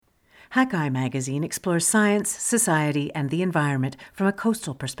Hakai magazine explores science, society, and the environment from a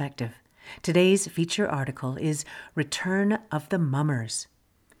coastal perspective. Today's feature article is Return of the Mummers.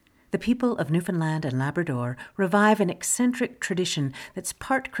 The people of Newfoundland and Labrador revive an eccentric tradition that's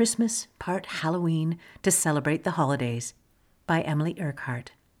part Christmas, part Halloween to celebrate the holidays. By Emily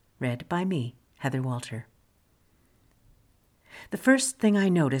Urquhart. Read by me, Heather Walter. The first thing I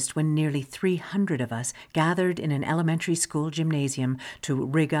noticed when nearly 300 of us gathered in an elementary school gymnasium to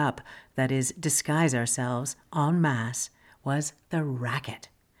rig up, that is, disguise ourselves, en masse, was the racket.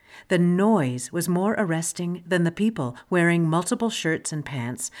 The noise was more arresting than the people wearing multiple shirts and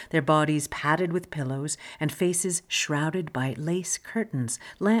pants, their bodies padded with pillows and faces shrouded by lace curtains,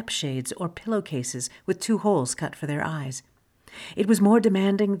 lampshades, or pillowcases with 2 holes cut for their eyes. It was more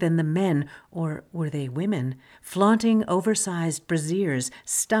demanding than the men, or were they women, flaunting oversized brassieres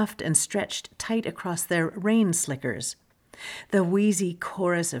stuffed and stretched tight across their rain slickers. The wheezy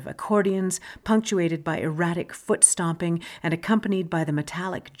chorus of accordions, punctuated by erratic foot stomping and accompanied by the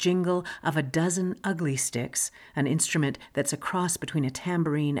metallic jingle of a dozen ugly sticks, an instrument that's a cross between a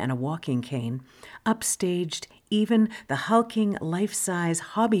tambourine and a walking cane, upstaged even the hulking life-size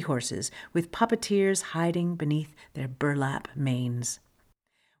hobby horses with puppeteers hiding beneath their burlap manes.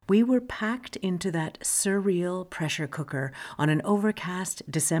 We were packed into that surreal pressure cooker on an overcast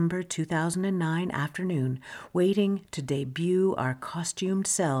December 2009 afternoon, waiting to debut our costumed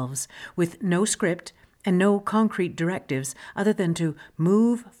selves with no script and no concrete directives other than to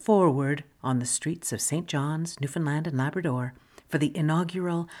move forward on the streets of St. John's, Newfoundland and Labrador for the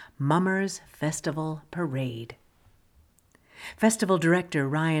inaugural Mummers Festival Parade. Festival director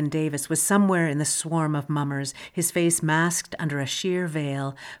Ryan Davis was somewhere in the swarm of mummers, his face masked under a sheer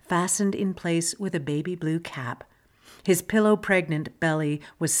veil, fastened in place with a baby blue cap. His pillow-pregnant belly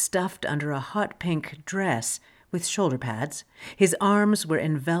was stuffed under a hot pink dress with shoulder pads. His arms were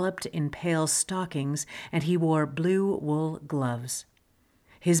enveloped in pale stockings, and he wore blue wool gloves.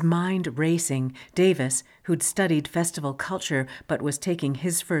 His mind racing, Davis, who'd studied festival culture but was taking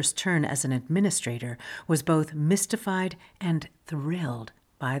his first turn as an administrator, was both mystified and thrilled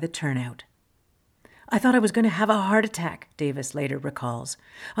by the turnout. "I thought I was going to have a heart attack," Davis later recalls.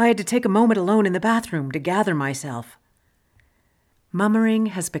 "I had to take a moment alone in the bathroom to gather myself." Mummering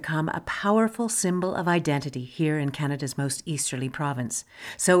has become a powerful symbol of identity here in Canada's most easterly province,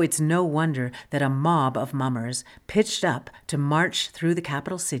 so it's no wonder that a mob of mummers pitched up to march through the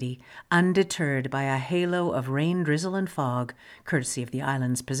capital city, undeterred by a halo of rain, drizzle, and fog, courtesy of the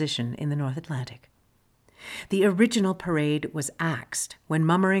island's position in the North Atlantic. The original parade was axed when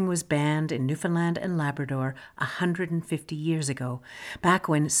mummering was banned in Newfoundland and Labrador 150 years ago, back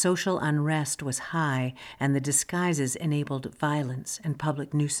when social unrest was high and the disguises enabled violence and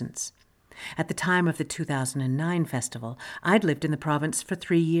public nuisance. At the time of the 2009 festival, I'd lived in the province for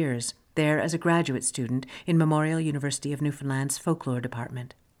 3 years, there as a graduate student in Memorial University of Newfoundland's folklore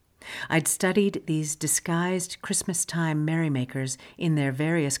department. I'd studied these disguised Christmas-time merrymakers in their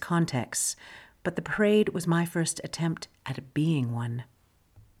various contexts, but the parade was my first attempt at being one.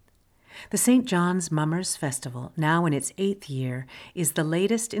 The St. John's Mummers Festival, now in its 8th year, is the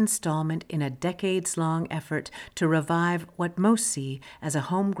latest installment in a decades-long effort to revive what most see as a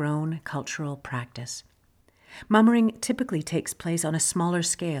homegrown cultural practice. Mummering typically takes place on a smaller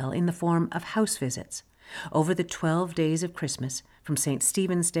scale in the form of house visits. Over the 12 days of Christmas, from St.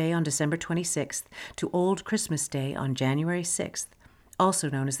 Stephen's Day on December 26th to Old Christmas Day on January 6th,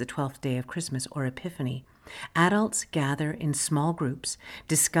 also known as the 12th day of Christmas or Epiphany, adults gather in small groups,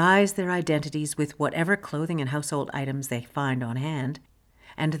 disguise their identities with whatever clothing and household items they find on hand,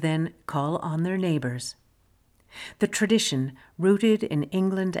 and then call on their neighbours. The tradition, rooted in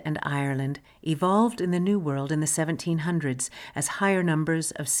England and Ireland, evolved in the New World in the 1700s as higher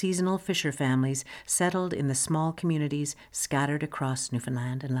numbers of seasonal fisher families settled in the small communities scattered across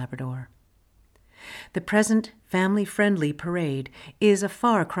Newfoundland and Labrador. The present family-friendly parade is a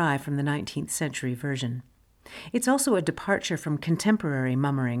far cry from the 19th century version. It's also a departure from contemporary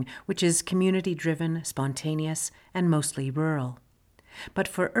mummering, which is community-driven, spontaneous, and mostly rural. But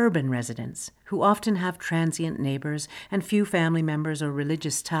for urban residents, who often have transient neighbors and few family members or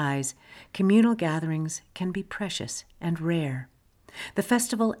religious ties, communal gatherings can be precious and rare. The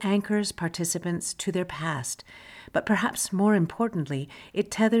festival anchors participants to their past, but perhaps more importantly,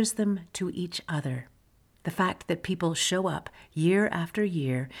 it tethers them to each other. The fact that people show up year after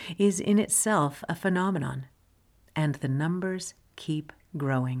year is in itself a phenomenon, and the numbers keep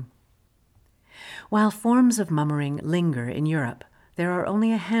growing. While forms of mummering linger in Europe, there are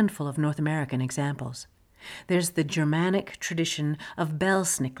only a handful of North American examples. There's the Germanic tradition of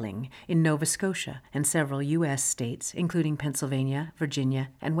bell-snickling in Nova Scotia and several U.S. states, including Pennsylvania, Virginia,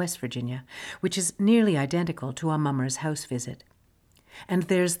 and West Virginia, which is nearly identical to a mummers house visit. And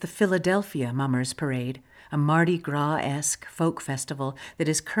there's the Philadelphia Mummers Parade, a Mardi Gras-esque folk festival that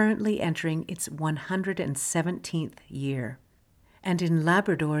is currently entering its 117th year. And in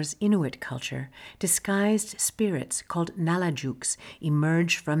Labrador's Inuit culture, disguised spirits called Nalajuks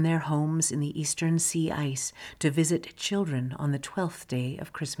emerge from their homes in the eastern sea ice to visit children on the 12th day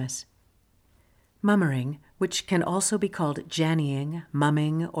of Christmas. Mummering, which can also be called jannying,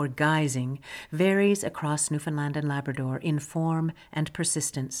 mumming, or guising, varies across Newfoundland and Labrador in form and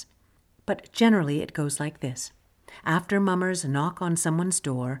persistence. But generally it goes like this. After mummers knock on someone's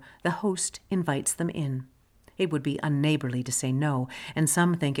door, the host invites them in. It would be unneighborly to say no, and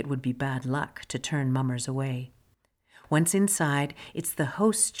some think it would be bad luck to turn mummers away. Once inside, it's the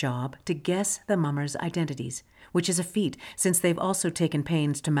host's job to guess the mummers' identities, which is a feat since they've also taken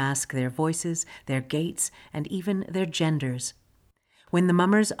pains to mask their voices, their gaits, and even their genders. When the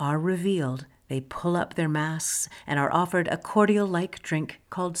mummers are revealed, they pull up their masks and are offered a cordial-like drink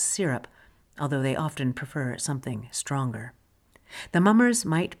called syrup, although they often prefer something stronger. The mummers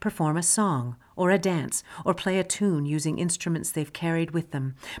might perform a song or a dance or play a tune using instruments they've carried with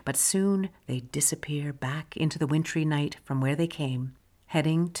them, but soon they disappear back into the wintry night from where they came,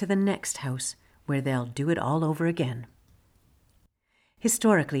 heading to the next house where they'll do it all over again.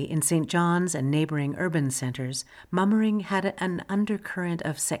 Historically, in St. John's and neighboring urban centers, mummering had an undercurrent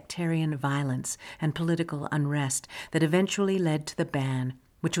of sectarian violence and political unrest that eventually led to the ban,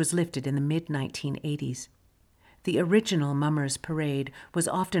 which was lifted in the mid-1980s. The original Mummers Parade was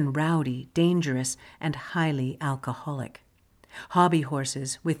often rowdy, dangerous, and highly alcoholic. Hobby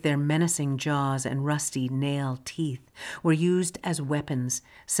horses, with their menacing jaws and rusty nail teeth, were used as weapons.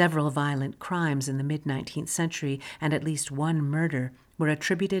 Several violent crimes in the mid-19th century and at least one murder were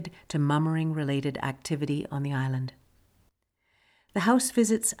attributed to mummering-related activity on the island. The house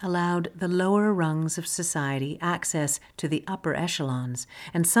visits allowed the lower rungs of society access to the upper echelons,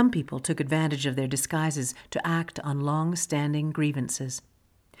 and some people took advantage of their disguises to act on long-standing grievances.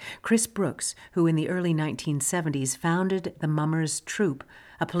 Chris Brooks, who in the early 1970s founded the Mummers Troupe,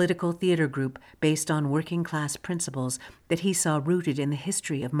 a political theater group based on working-class principles that he saw rooted in the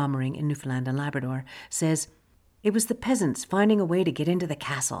history of mummering in Newfoundland and Labrador, says, "It was the peasants finding a way to get into the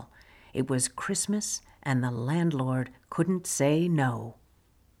castle. It was Christmas, and the landlord couldn't say no."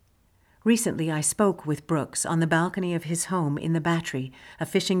 Recently, I spoke with Brooks on the balcony of his home in the Battery, a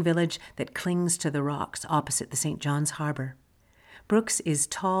fishing village that clings to the rocks opposite the St. John's Harbour. Brooks is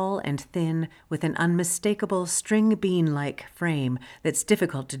tall and thin, with an unmistakable string bean-like frame that's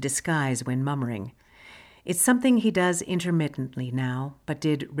difficult to disguise when mummering. It's something he does intermittently now, but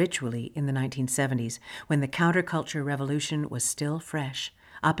did ritually in the 1970s, when the counterculture revolution was still fresh.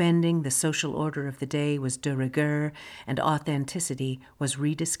 Upending the social order of the day was de rigueur, and authenticity was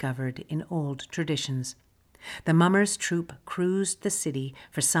rediscovered in old traditions. The Mummers Troupe cruised the city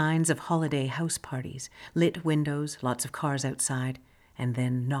for signs of holiday house parties, lit windows, lots of cars outside, and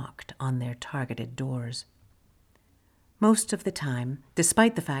then knocked on their targeted doors. Most of the time,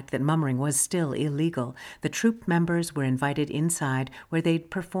 despite the fact that mummering was still illegal, the troupe members were invited inside where they'd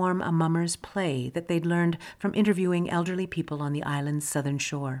perform a mummers play that they'd learned from interviewing elderly people on the island's southern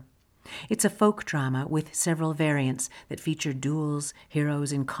shore. It's a folk drama with several variants that feature duels,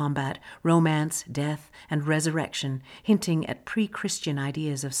 heroes in combat, romance, death, and resurrection, hinting at pre-Christian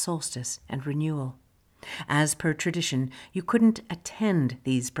ideas of solstice and renewal. As per tradition, you couldn't attend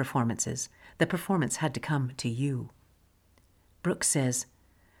these performances. The performance had to come to you. Brooks says,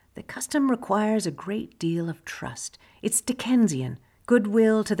 "The custom requires a great deal of trust. It's Dickensian,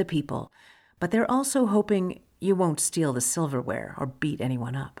 goodwill to the people, but they're also hoping you won't steal the silverware or beat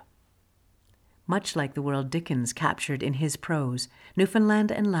anyone up." Much like the world Dickens captured in his prose,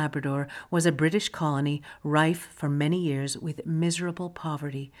 Newfoundland and Labrador was a British colony rife for many years with miserable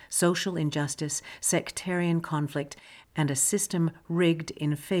poverty, social injustice, sectarian conflict, and a system rigged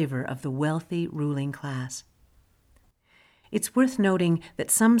in favor of the wealthy ruling class. It's worth noting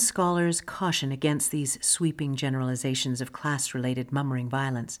that some scholars caution against these sweeping generalizations of class-related mummering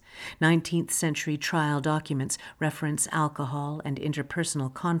violence. 19th century trial documents reference alcohol and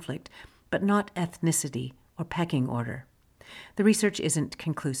interpersonal conflict, but not ethnicity or pecking order. The research isn't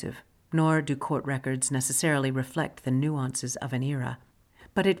conclusive, nor do court records necessarily reflect the nuances of an era.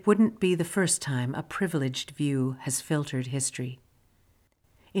 But it wouldn't be the first time a privileged view has filtered history.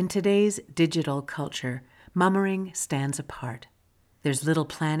 In today's digital culture, mummering stands apart. There's little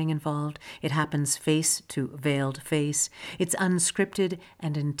planning involved. It happens face to veiled face. It's unscripted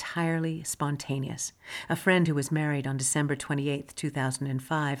and entirely spontaneous. A friend who was married on December 28,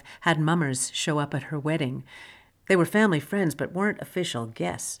 2005, had mummers show up at her wedding. They were family friends but weren't official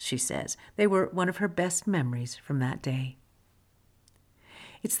guests, she says. They were one of her best memories from that day.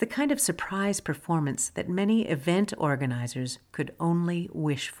 It's the kind of surprise performance that many event organizers could only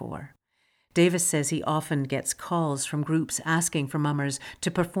wish for. Davis says he often gets calls from groups asking for mummers to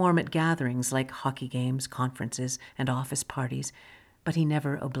perform at gatherings like hockey games, conferences, and office parties, but he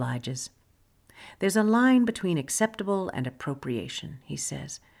never obliges. There's a line between acceptable and appropriation, he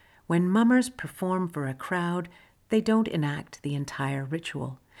says. When mummers perform for a crowd, they don't enact the entire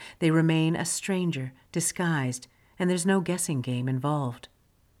ritual. They remain a stranger, disguised, and there's no guessing game involved.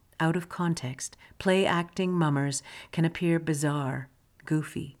 Out of context, play-acting mummers can appear bizarre,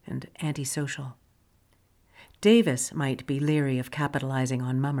 goofy, and antisocial. Davis might be leery of capitalizing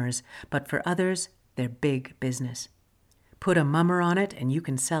on mummers, but for others, they're big business. Put a mummer on it and you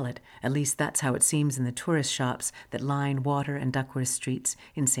can sell it. At least that's how it seems in the tourist shops that line Water and Duckworth streets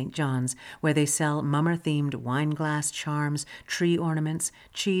in St. John's, where they sell mummer-themed wine glass charms, tree ornaments,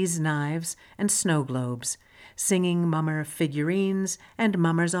 cheese knives, and snow globes, singing mummer figurines and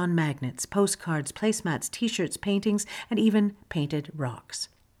mummers on magnets, postcards, placemats, t-shirts, paintings, and even painted rocks.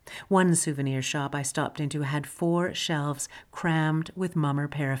 One souvenir shop I stopped into had 4 shelves crammed with mummer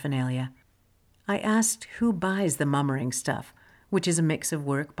paraphernalia. I asked who buys the mummering stuff, which is a mix of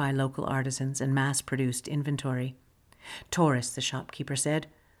work by local artisans and mass-produced inventory. Tourists, the shopkeeper said,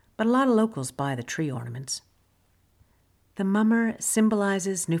 but a lot of locals buy the tree ornaments. The mummer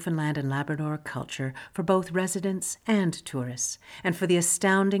symbolizes Newfoundland and Labrador culture for both residents and tourists, and for the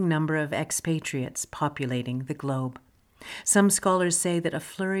astounding number of expatriates populating the globe. Some scholars say that a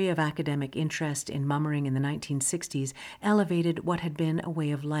flurry of academic interest in mummering in the 1960s elevated what had been a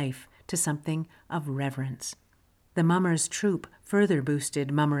way of life to something of reverence. The Mummers Troupe further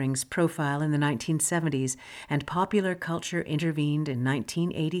boosted mummering's profile in the 1970s, and popular culture intervened in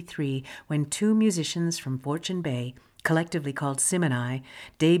 1983 when 2 musicians from Fortune Bay, collectively called Simini,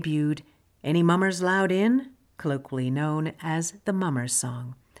 debuted Any Mummers Loud In, colloquially known as the Mummers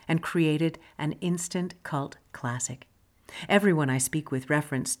Song, and created an instant cult classic. Everyone I speak with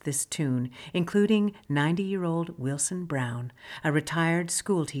referenced this tune, including 90-year-old Wilson Brown, a retired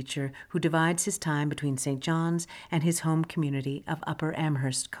schoolteacher who divides his time between St. John's and his home community of Upper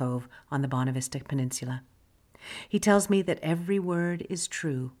Amherst Cove on the Bonavista Peninsula. He tells me that every word is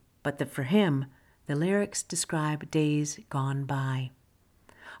true, but that for him, the lyrics describe days gone by.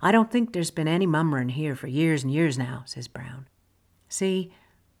 I don't think there's been any mummerin' here for years and years now, says Brown. See,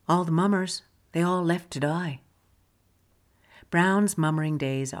 all the mummers, they all left to die. Brown's mummering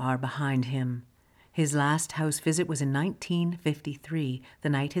days are behind him. His last house visit was in 1953, the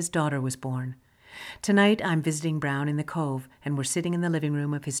night his daughter was born. Tonight I'm visiting Brown in the Cove, and we're sitting in the living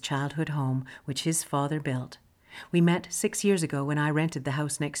room of his childhood home, which his father built. We met 6 years ago when I rented the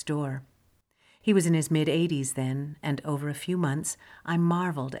house next door. He was in his mid-80s then, and over a few months, I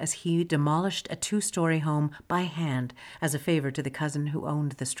marveled as he demolished a 2-story home by hand as a favor to the cousin who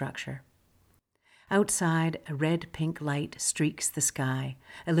owned the structure. Outside, a red-pink light streaks the sky,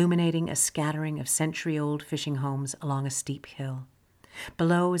 illuminating a scattering of century-old fishing homes along a steep hill.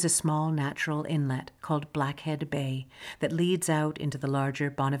 Below is a small natural inlet called Blackhead Bay that leads out into the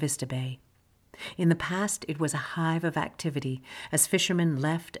larger Bonavista Bay. In the past, it was a hive of activity as fishermen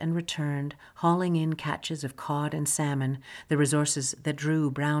left and returned, hauling in catches of cod and salmon, the resources that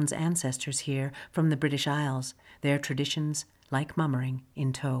drew Brown's ancestors here from the British Isles, their traditions, like mummering,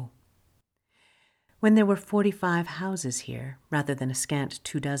 in tow. When there were 45 houses here, rather than a scant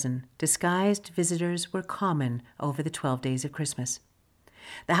 24, disguised visitors were common over the 12 days of Christmas.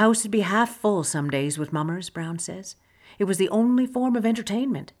 The house would be half full some days with mummers, Brown says. It was the only form of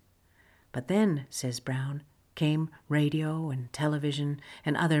entertainment. But then, says Brown, came radio and television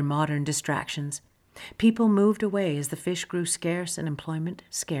and other modern distractions. People moved away as the fish grew scarce and employment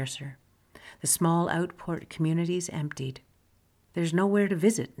scarcer. The small outport communities emptied. There's nowhere to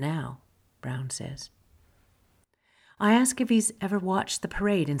visit now, Brown says. I ask if he's ever watched the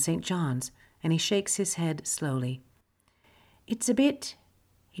parade in St. John's, and he shakes his head slowly. It's a bit,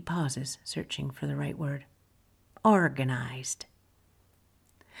 he pauses, searching for the right word, organized.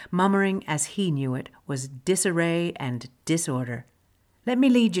 Mummering, as he knew it, was disarray and disorder. Let me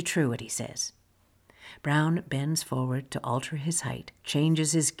lead you through it, he says. Brown bends forward to alter his height,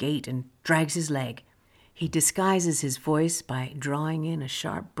 changes his gait, and drags his leg. He disguises his voice by drawing in a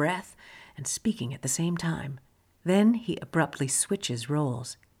sharp breath and speaking at the same time. Then he abruptly switches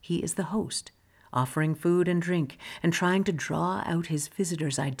roles. He is the host. offering food and drink and trying to draw out his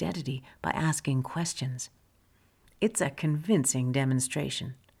visitor's identity by asking questions. It's a convincing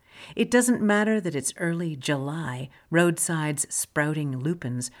demonstration. It doesn't matter that it's early July, roadsides sprouting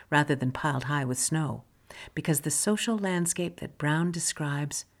lupins rather than piled high with snow, because the social landscape that Brown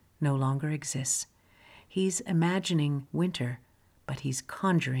describes no longer exists. He's imagining winter, but he's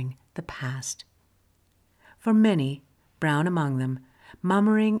conjuring the past. For many, Brown among them,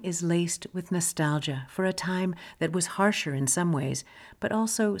 mummering is laced with nostalgia for a time that was harsher in some ways, but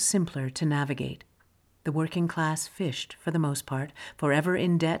also simpler to navigate. The working class fished, for the most part, forever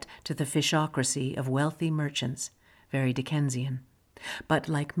in debt to the fishocracy of wealthy merchants, very Dickensian. But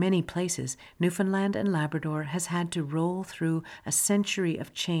like many places, Newfoundland and Labrador has had to roll through a century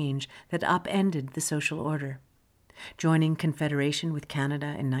of change that upended the social order. Joining Confederation with Canada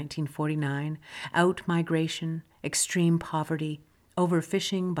in 1949, out-migration, extreme poverty,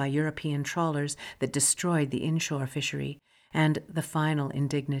 overfishing by European trawlers that destroyed the inshore fishery, and the final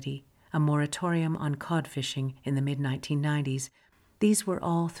indignity, a moratorium on cod fishing in the mid-1990s, these were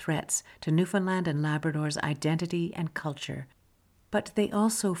all threats to Newfoundland and Labrador's identity and culture. But they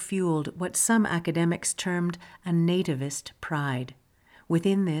also fueled what some academics termed a nativist pride.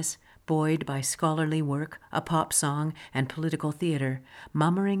 Within this, buoyed by scholarly work, a pop song, and political theatre,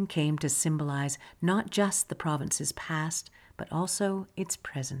 mummering came to symbolize not just the province's past, but also its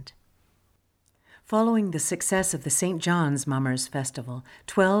present. Following the success of the St. John's Mummers Festival,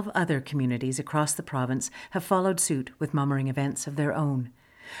 12 other communities across the province have followed suit with mummering events of their own.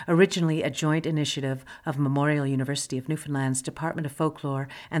 Originally a joint initiative of Memorial University of Newfoundland's Department of Folklore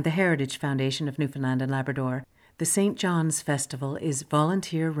and the Heritage Foundation of Newfoundland and Labrador, the St. John's Festival is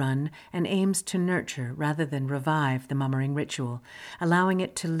volunteer-run and aims to nurture rather than revive the mummering ritual, allowing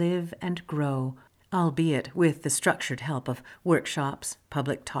it to live and grow, albeit with the structured help of workshops,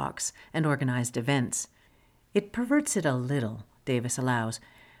 public talks, and organized events. It perverts it a little, Davis allows,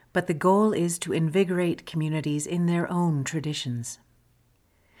 but the goal is to invigorate communities in their own traditions.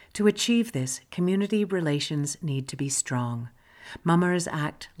 To achieve this, community relations need to be strong. Mummers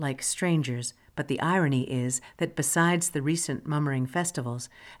act like strangers, but the irony is that besides the recent mummering festivals,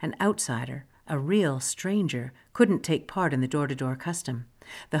 an outsider, a real stranger, couldn't take part in the door-to-door custom.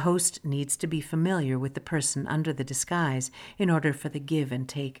 The host needs to be familiar with the person under the disguise in order for the give and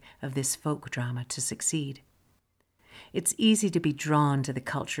take of this folk drama to succeed. It's easy to be drawn to the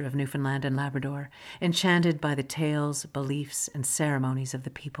culture of Newfoundland and Labrador, enchanted by the tales, beliefs, and ceremonies of the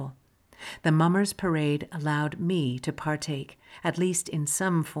people. The Mummers Parade allowed me to partake, at least in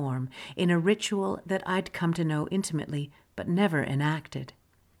some form, in a ritual that I'd come to know intimately but never enacted.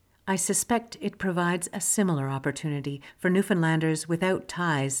 I suspect it provides a similar opportunity for Newfoundlanders without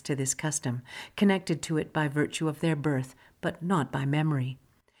ties to this custom, connected to it by virtue of their birth, but not by memory.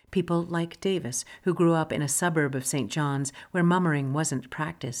 People like Davis, who grew up in a suburb of St. John's where mummering wasn't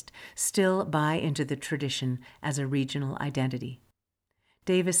practiced, still buy into the tradition as a regional identity.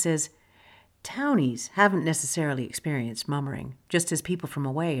 Davis says, "Townies haven't necessarily experienced mummering, just as people from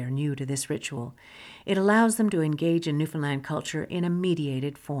away are new to this ritual. It allows them to engage in Newfoundland culture in a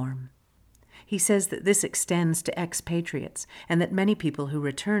mediated form." He says that this extends to expatriates and that many people who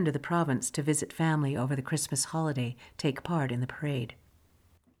return to the province to visit family over the Christmas holiday take part in the parade.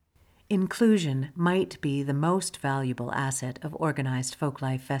 Inclusion might be the most valuable asset of organized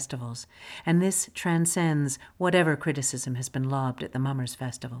folklife festivals, and this transcends whatever criticism has been lobbed at the Mummers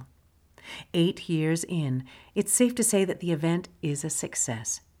Festival. 8 years in, it's safe to say that the event is a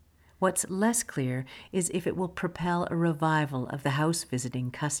success. What's less clear is if it will propel a revival of the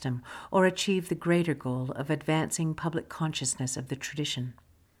house-visiting custom or achieve the greater goal of advancing public consciousness of the tradition.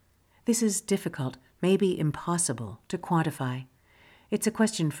 This is difficult, maybe impossible, to quantify. It's a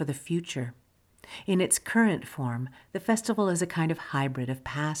question for the future. In its current form, the festival is a kind of hybrid of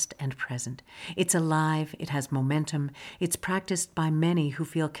past and present. It's alive, it has momentum, it's practiced by many who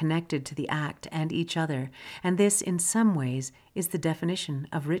feel connected to the act and each other, and this, in some ways, is the definition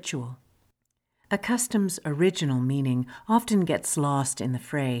of ritual. A custom's original meaning often gets lost in the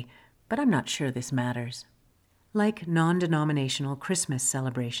fray, but I'm not sure this matters. Like non-denominational Christmas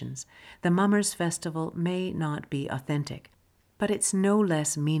celebrations, the Mummers Festival may not be authentic, but it's no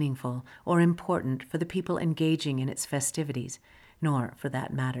less meaningful or important for the people engaging in its festivities, nor, for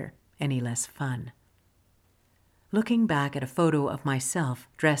that matter, any less fun. Looking back at a photo of myself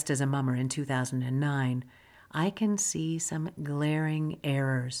dressed as a mummer in 2009, I can see some glaring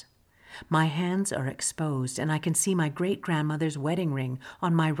errors. My hands are exposed, and I can see my great-grandmother's wedding ring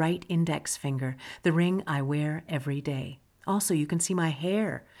on my right index finger, the ring I wear every day. Also, you can see my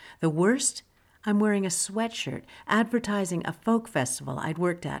hair. The worst, I'm wearing a sweatshirt advertising a folk festival I'd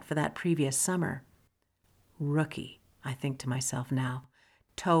worked at for that previous summer. Rookie, I think to myself now.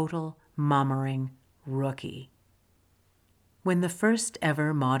 Total mummering rookie. When the first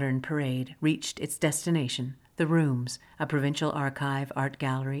ever modern parade reached its destination, the Rooms, a provincial archive, art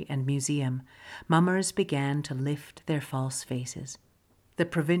gallery, and museum, mummers began to lift their false faces. The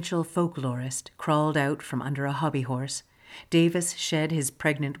provincial folklorist crawled out from under a hobby horse, Davis shed his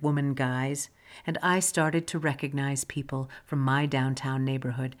pregnant woman guise, and I started to recognize people from my downtown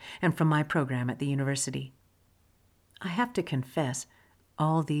neighborhood and from my program at the university. I have to confess,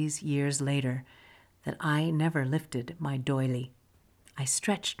 all these years later, that I never lifted my doily. I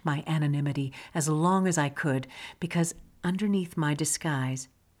stretched my anonymity as long as I could because underneath my disguise,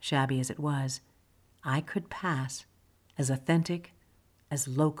 shabby as it was, I could pass as authentic, as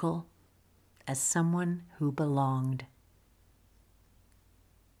local, as someone who belonged.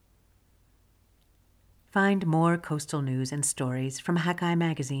 Find more coastal news and stories from Hakai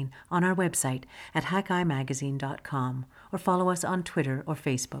Magazine on our website at hakaimagazine.com or follow us on Twitter or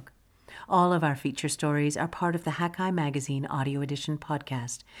Facebook. All of our feature stories are part of the Hakai Magazine Audio Edition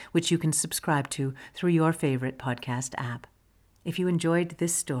podcast, which you can subscribe to through your favorite podcast app. If you enjoyed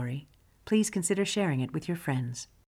this story, please consider sharing it with your friends.